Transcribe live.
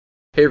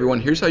Hey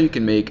everyone, here's how you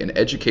can make an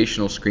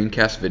educational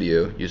screencast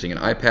video using an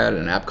iPad and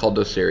an app called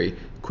Doceri,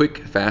 quick,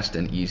 fast,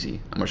 and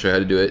easy. I'm going to show you how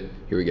to do it.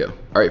 Here we go.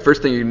 Alright,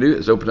 first thing you're going to do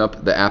is open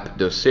up the app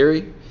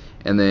Doceri,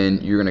 and then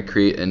you're going to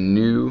create a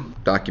new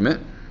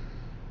document.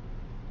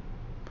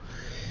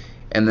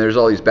 And there's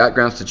all these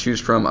backgrounds to choose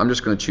from. I'm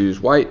just going to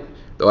choose white,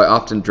 though I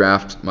often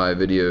draft my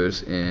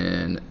videos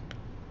in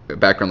a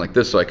background like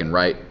this so I can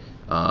write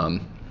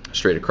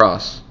straight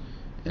across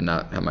and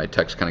not have my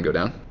text kind of go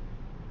down.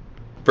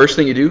 First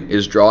thing you do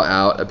is draw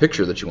out a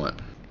picture that you want.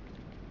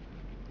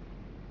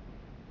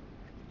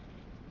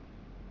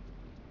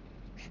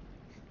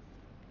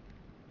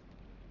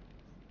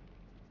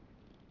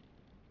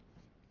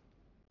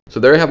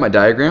 So there I have my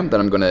diagram that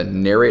I'm going to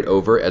narrate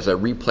over as I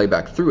replay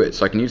back through it.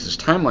 So I can use this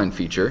timeline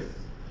feature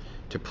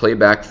to play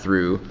back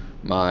through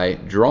my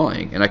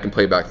drawing, and I can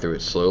play back through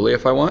it slowly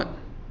if I want,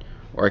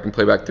 or I can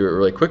play back through it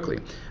really quickly.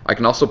 I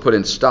can also put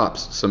in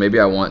stops, so maybe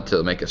I want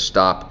to make a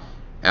stop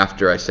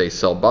after I say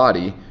cell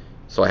body,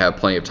 so I have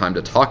plenty of time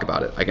to talk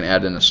about it. I can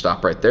add in a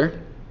stop right there,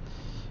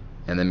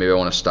 and then maybe I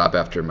want to stop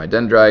after my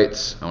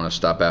dendrites, I want to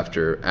stop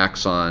after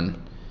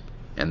axon,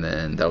 and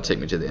then that'll take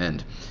me to the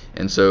end.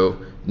 And so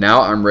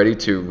now I'm ready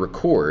to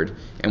record,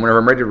 and whenever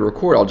I'm ready to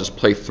record, I'll just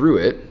play through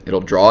it. It'll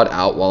draw it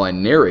out while I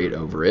narrate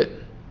over it,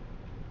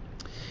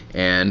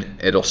 and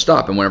it'll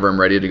stop. And whenever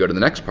I'm ready to go to the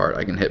next part,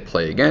 I can hit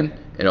play again,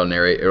 and it'll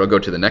narrate, it'll go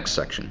to the next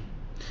section.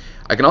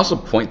 I can also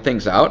point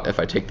things out. If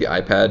I take the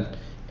iPad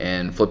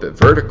and flip it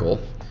vertical,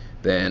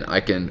 then I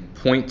can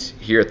point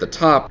here at the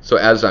top. So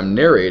as I'm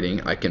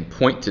narrating, I can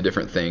point to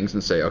different things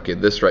and say, okay,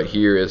 this right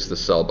here is the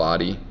cell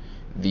body.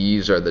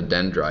 These are the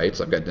dendrites.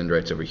 I've got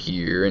dendrites over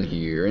here and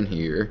here and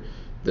here.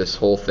 This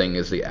whole thing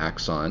is the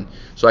axon.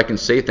 So I can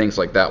say things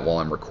like that while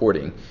I'm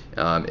recording.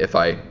 If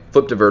I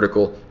flip to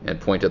vertical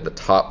and point at the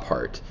top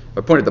part. If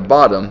I point at the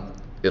bottom,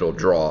 it'll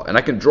draw. And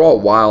I can draw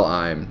while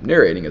I'm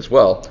narrating as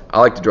well. I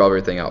like to draw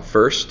everything out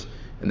first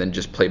and then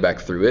just play back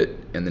through it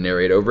and then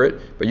narrate over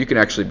it. But you can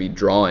actually be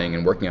drawing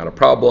and working out a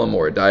problem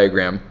or a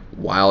diagram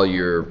while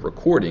you're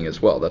recording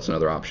as well. That's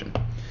another option.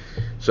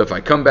 So if I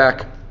come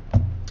back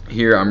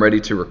here, I'm ready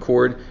to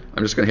record.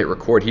 I'm just going to hit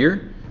record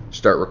here,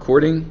 start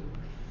recording.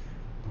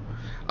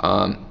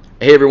 Hey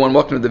everyone,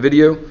 welcome to the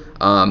video.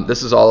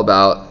 This is all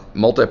about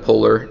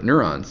multipolar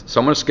neurons. So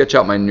I'm going to sketch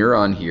out my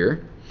neuron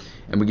here,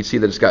 and we can see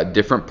that it's got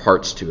different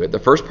parts to it. The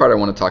first part I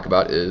want to talk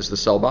about is the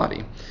cell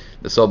body.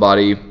 The cell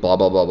body, blah,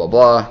 blah, blah, blah,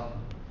 blah.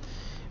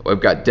 We've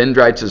got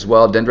dendrites as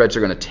well. Dendrites are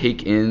going to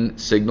take in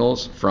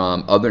signals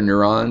from other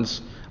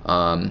neurons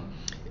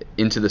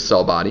into the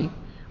cell body.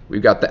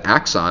 We've got the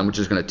axon, which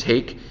is going to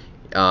take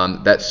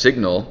that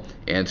signal,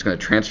 and it's going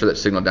to transfer that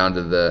signal down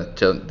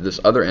to this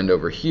other end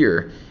over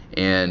here.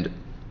 And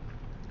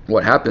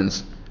what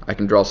happens, I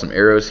can draw some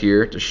arrows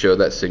here to show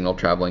that signal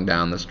traveling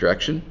down this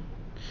direction.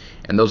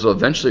 And those will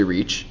eventually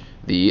reach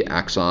the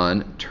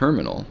axon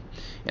terminal.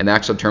 And the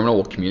axon terminal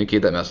will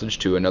communicate that message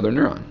to another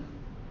neuron.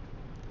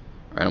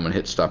 All right, I'm going to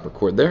hit stop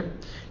record there.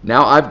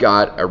 Now I've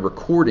got a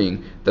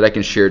recording that I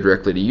can share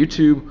directly to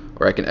YouTube,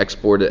 or I can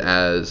export it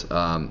as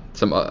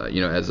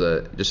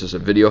just as a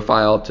video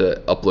file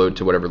to upload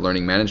to whatever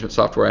learning management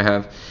software I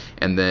have,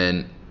 and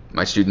then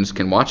my students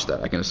can watch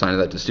that. I can assign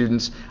that to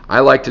students.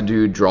 I like to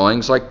do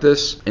drawings like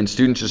this, and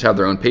students just have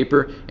their own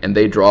paper and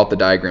they draw out the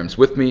diagrams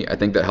with me. I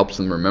think that helps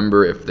them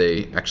remember if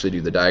they actually do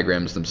the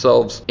diagrams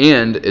themselves,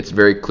 and it's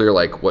very clear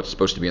like what's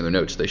supposed to be in their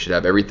notes. They should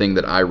have everything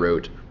that I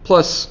wrote,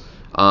 plus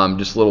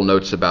just little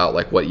notes about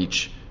like what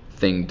each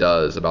thing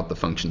does, about the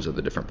functions of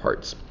the different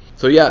parts.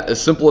 So yeah, as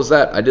simple as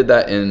that. I did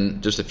that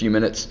in just a few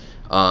minutes.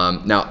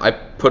 Now I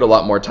put a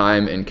lot more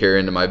time and care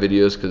into my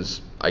videos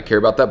because I care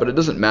about that, but it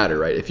doesn't matter,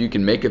 right? If you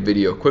can make a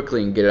video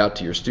quickly and get it out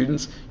to your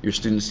students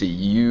see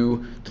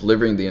you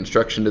delivering the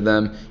instruction to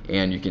them,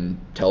 and you can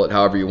tell it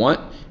however you want.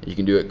 You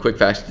can do it quick,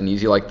 fast, and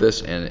easy like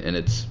this, and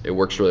it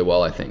works really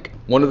well, I think.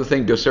 One other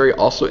thing, Doceri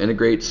also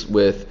integrates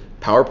with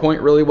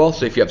PowerPoint really well,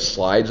 so if you have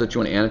slides that you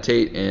want to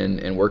annotate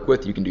and work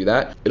with, you can do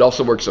that. It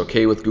also works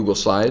okay with Google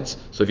Slides,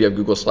 so if you have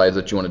Google Slides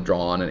that you want to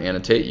draw on and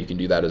annotate, you can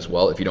do that as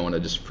well if you don't want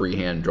to just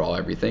freehand draw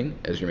everything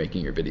as you're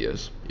making your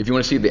videos. If you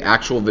want to see the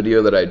actual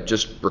video that I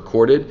just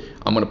recorded,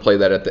 I'm going to play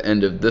that at the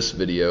end of this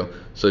video,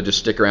 so just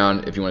stick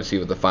around if you want to see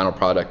what the final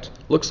product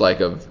looks like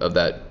of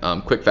that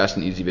quick, fast,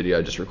 and easy video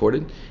I just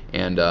recorded,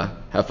 and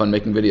have fun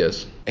making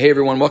videos. Hey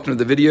everyone, welcome to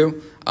the video.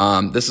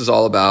 This is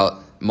all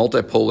about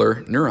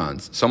multipolar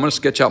neurons. So I'm going to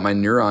sketch out my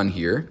neuron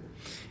here,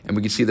 and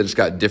we can see that it's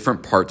got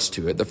different parts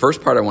to it. The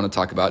first part I want to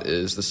talk about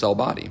is the cell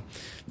body.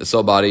 The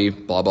cell body,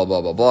 blah, blah, blah,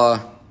 blah, blah.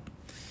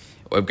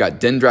 We've got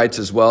dendrites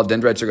as well.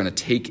 Dendrites are going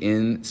to take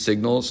in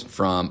signals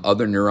from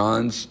other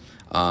neurons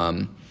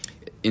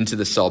into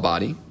the cell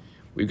body.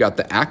 We've got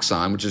the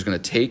axon, which is going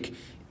to take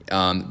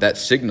that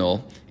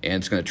signal, and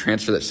it's going to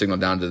transfer that signal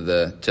down to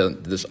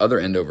this other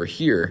end over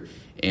here.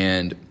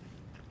 And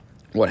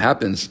what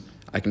happens,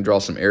 I can draw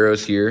some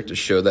arrows here to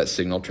show that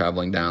signal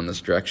traveling down this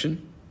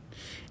direction,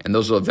 and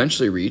those will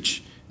eventually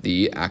reach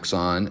the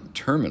axon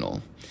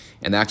terminal,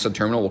 and the axon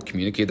terminal will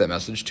communicate that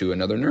message to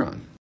another neuron.